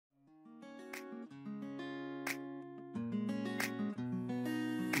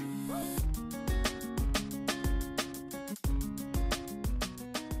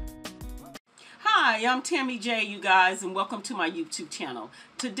Hi, I'm Tammy J, you guys, and welcome to my YouTube channel.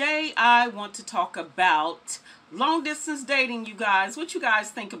 Today, I want to talk about long-distance dating, you guys. What you guys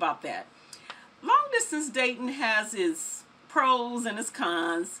think about that? Long-distance dating has its pros and its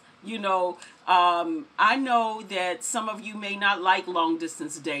cons. I know that some of you may not like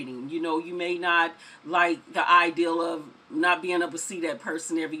long-distance dating. You may not like the ideal of not being able to see that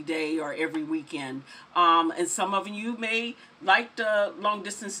person every day or every weekend. And some of you may like the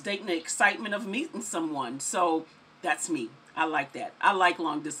long-distance dating, the excitement of meeting someone. So that's me. I like that. I like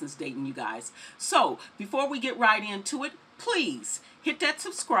long-distance dating, you guys. So before we get right into it, please hit that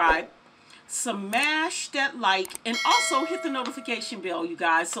subscribe, smash that like, and also hit the notification bell, you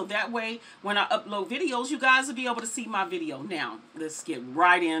guys, so that way when I upload videos, you guys will be able to see my video. Now, let's get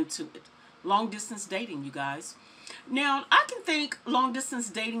right into it. Long distance dating, you guys. Now, I can think long distance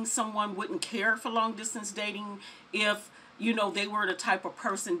dating, someone wouldn't care for long distance dating if, they were the type of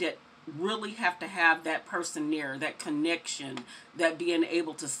person that really have to have that person near, that connection, that being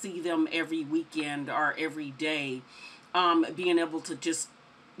able to see them every weekend or every day, being able to just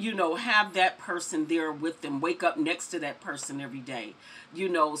have that person there with them, wake up next to that person every day.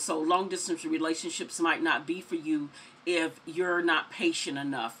 So long distance relationships might not be for you if you're not patient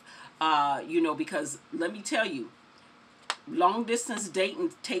enough. Because let me tell you, long distance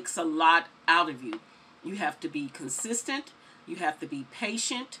dating takes a lot out of you. You have to be consistent. You have to be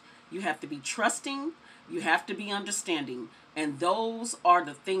patient. You have to be trusting. You have to be understanding. And those are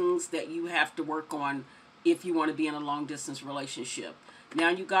the things that you have to work on if you want to be in a long distance relationship. Now,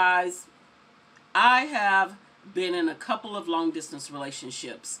 you guys, I have been in a couple of long distance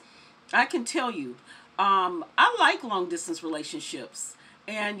relationships. I can tell you, I like long distance relationships.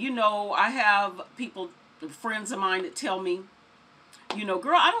 And, I have friends of mine that tell me,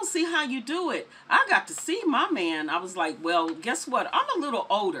 girl, I don't see how you do it. I got to see my man. I was like, well, guess what? I'm a little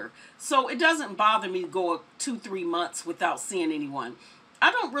older, so it doesn't bother me to go 2-3 months without seeing anyone.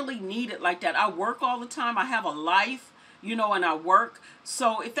 I don't really need it like that. I work all the time. I have a life. And I work.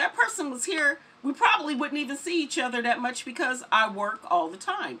 So if that person was here, we probably wouldn't even see each other that much because I work all the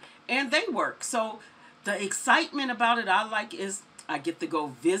time and they work. So the excitement about it I like is I get to go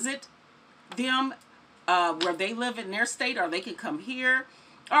visit them where they live in their state, or they can come here,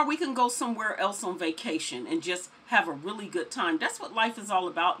 or we can go somewhere else on vacation and just have a really good time. That's what life is all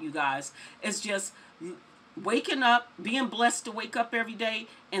about, you guys. It's just waking up, being blessed to wake up every day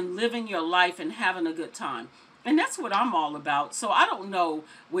and living your life and having a good time. And that's what I'm all about. So I don't know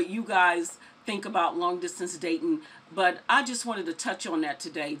what you guys think about long distance dating, but I just wanted to touch on that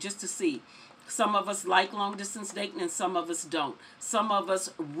today just to see. Some of us like long distance dating and some of us don't. Some of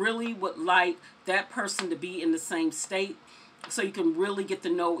us really would like that person to be in the same state so you can really get to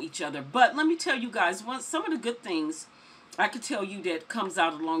know each other. But let me tell you guys, some of the good things I could tell you that comes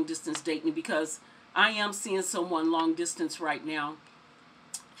out of long distance dating, because I am seeing someone long distance right now.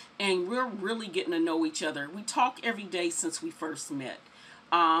 And we're really getting to know each other. We talk every day since we first met.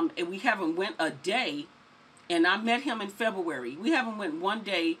 And we haven't went a day. And I met him in February. We haven't went one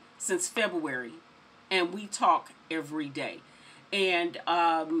day since February. And we talk every day. And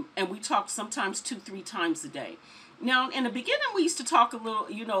we talk sometimes 2-3 times a day. Now, in the beginning, we used to talk a little,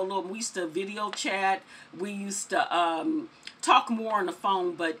 we used to video chat. We used to talk more on the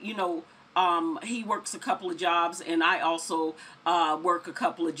phone. But, he works a couple of jobs, and I also work a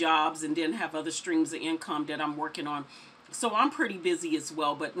couple of jobs and then have other streams of income that I'm working on. So I'm pretty busy as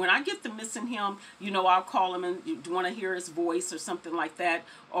well. But when I get to missing him, I'll call him and want to hear his voice or something like that.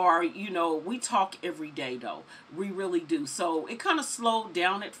 Or, we talk every day, though. We really do. So it kind of slowed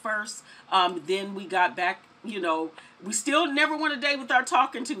down at first. Then we got back, we still never went a day without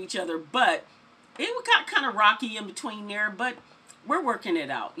talking to each other. But it got kind of rocky in between there. But we're working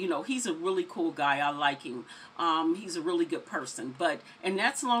it out. He's a really cool guy. I like him. He's a really good person. And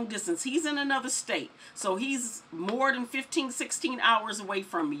that's long distance. He's in another state. So he's more than 15, 16 hours away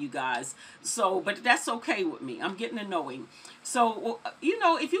from me, you guys. But that's okay with me. I'm getting to know him. So,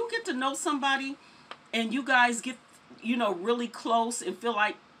 if you get to know somebody and you guys get, really close and feel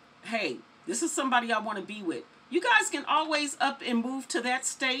like, hey, this is somebody I want to be with, you guys can always up and move to that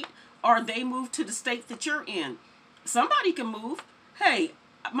state, or they move to the state that you're in. Somebody can move. Hey,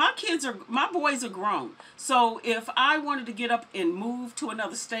 my boys are grown. So if I wanted to get up and move to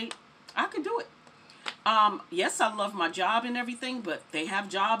another state, I could do it. Yes, I love my job and everything, but they have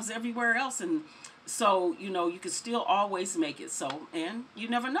jobs everywhere else. And so, you can still always make it. So, and you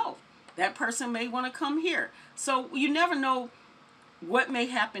never know. That person may want to come here. So you never know what may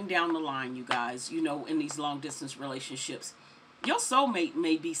happen down the line, you guys, in these long distance relationships. Your soulmate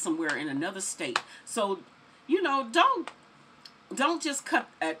may be somewhere in another state. So, don't don't just cut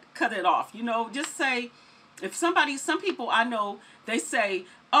it off. You know, just say, if some people I know, they say,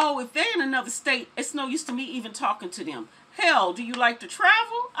 oh, if they're in another state, it's no use to me even talking to them. Hell, do you like to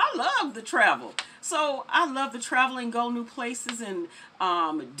travel? I love to travel. So I love to travel and go new places and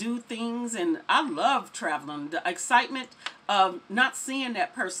do things. And I love traveling. The excitement of not seeing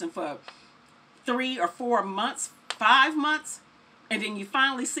that person for 3 or 4 months, 5 months, and then you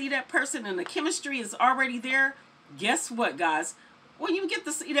finally see that person and the chemistry is already there. Guess what, guys? When you get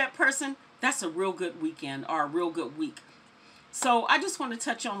to see that person, that's a real good weekend or a real good week. So I just want to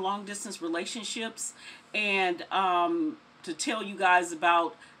touch on long distance relationships and to tell you guys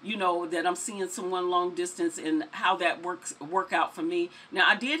about, you know, that I'm seeing someone long distance and how that work out for me. Now,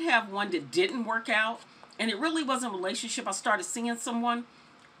 I did have one that didn't work out, and it really wasn't a relationship. I started seeing someone.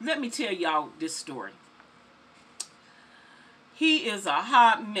 Let me tell y'all this story. He is a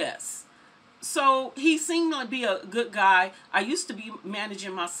hot mess. So he seemed to be a good guy. I used to be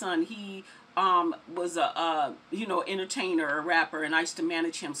managing my son. He was a you know, entertainer, a rapper, and I used to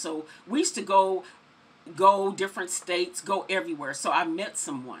manage him. So we used to go different states, go everywhere. So I met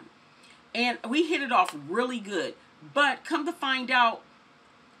someone, and we hit it off really good. But come to find out,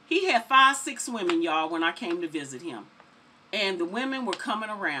 he had 5, 6 women, y'all, when I came to visit him. And the women were coming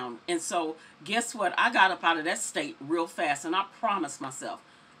around. And so guess what? I got up out of that state real fast. And I promised myself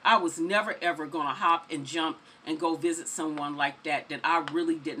I was never, ever going to hop and jump and go visit someone like that I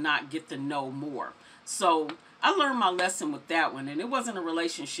really did not get to know more. So I learned my lesson with that one. And it wasn't a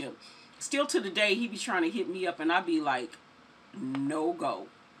relationship. Still to the day, he be trying to hit me up. And I'd be like, no go.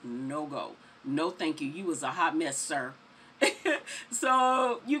 No go. No thank you. You was a hot mess, sir.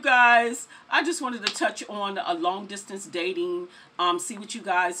 So you guys, I just wanted to touch on a long distance dating, see what you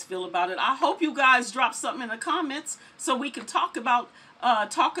guys feel about it. I hope you guys drop something in the comments so we can talk about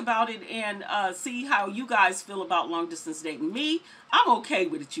it and see how you guys feel about long distance dating. Me, I'm okay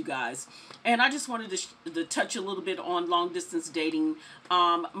with it, you guys. And I just wanted to touch a little bit on long distance dating.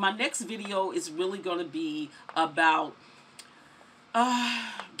 My next video is really going to be about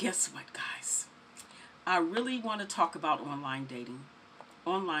guess what, guys? I really want to talk about online dating.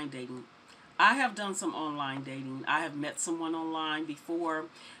 Online dating. I have done some online dating. I have met someone online before,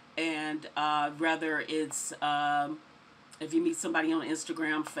 and whether it's if you meet somebody on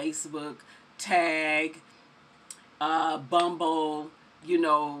Instagram, Facebook, Tag, Bumble, you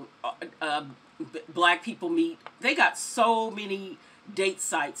know, Black People Meet. They got so many date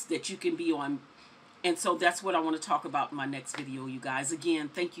sites that you can be on. And so that's what I want to talk about in my next video, you guys. Again,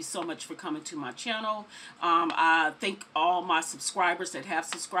 thank you so much for coming to my channel. I thank all my subscribers that have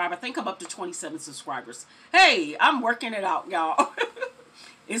subscribed. I think I'm up to 27 subscribers. Hey, I'm working it out, y'all.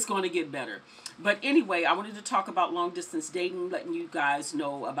 It's going to get better. But anyway, I wanted to talk about long distance dating, letting you guys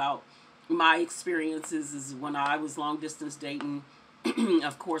know about my experiences is when I was long distance dating.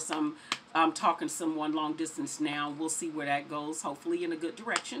 Of course, I'm talking to someone long distance now. We'll see where that goes, hopefully in a good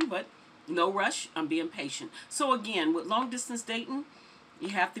direction, but no rush. I'm being patient. So again, with long distance dating, you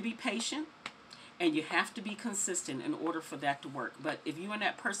have to be patient and you have to be consistent in order for that to work. But if you and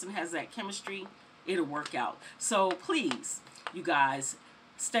that person has that chemistry, it'll work out. So please, you guys,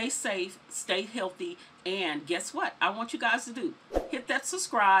 stay safe, stay healthy, and guess what? I want you guys to do. Hit that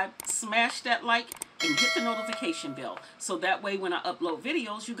subscribe, smash that like, and hit the notification bell. So that way when I upload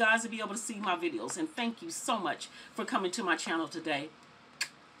videos, you guys will be able to see my videos. And thank you so much for coming to my channel today.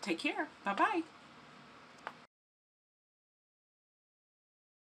 Take care. Bye-bye.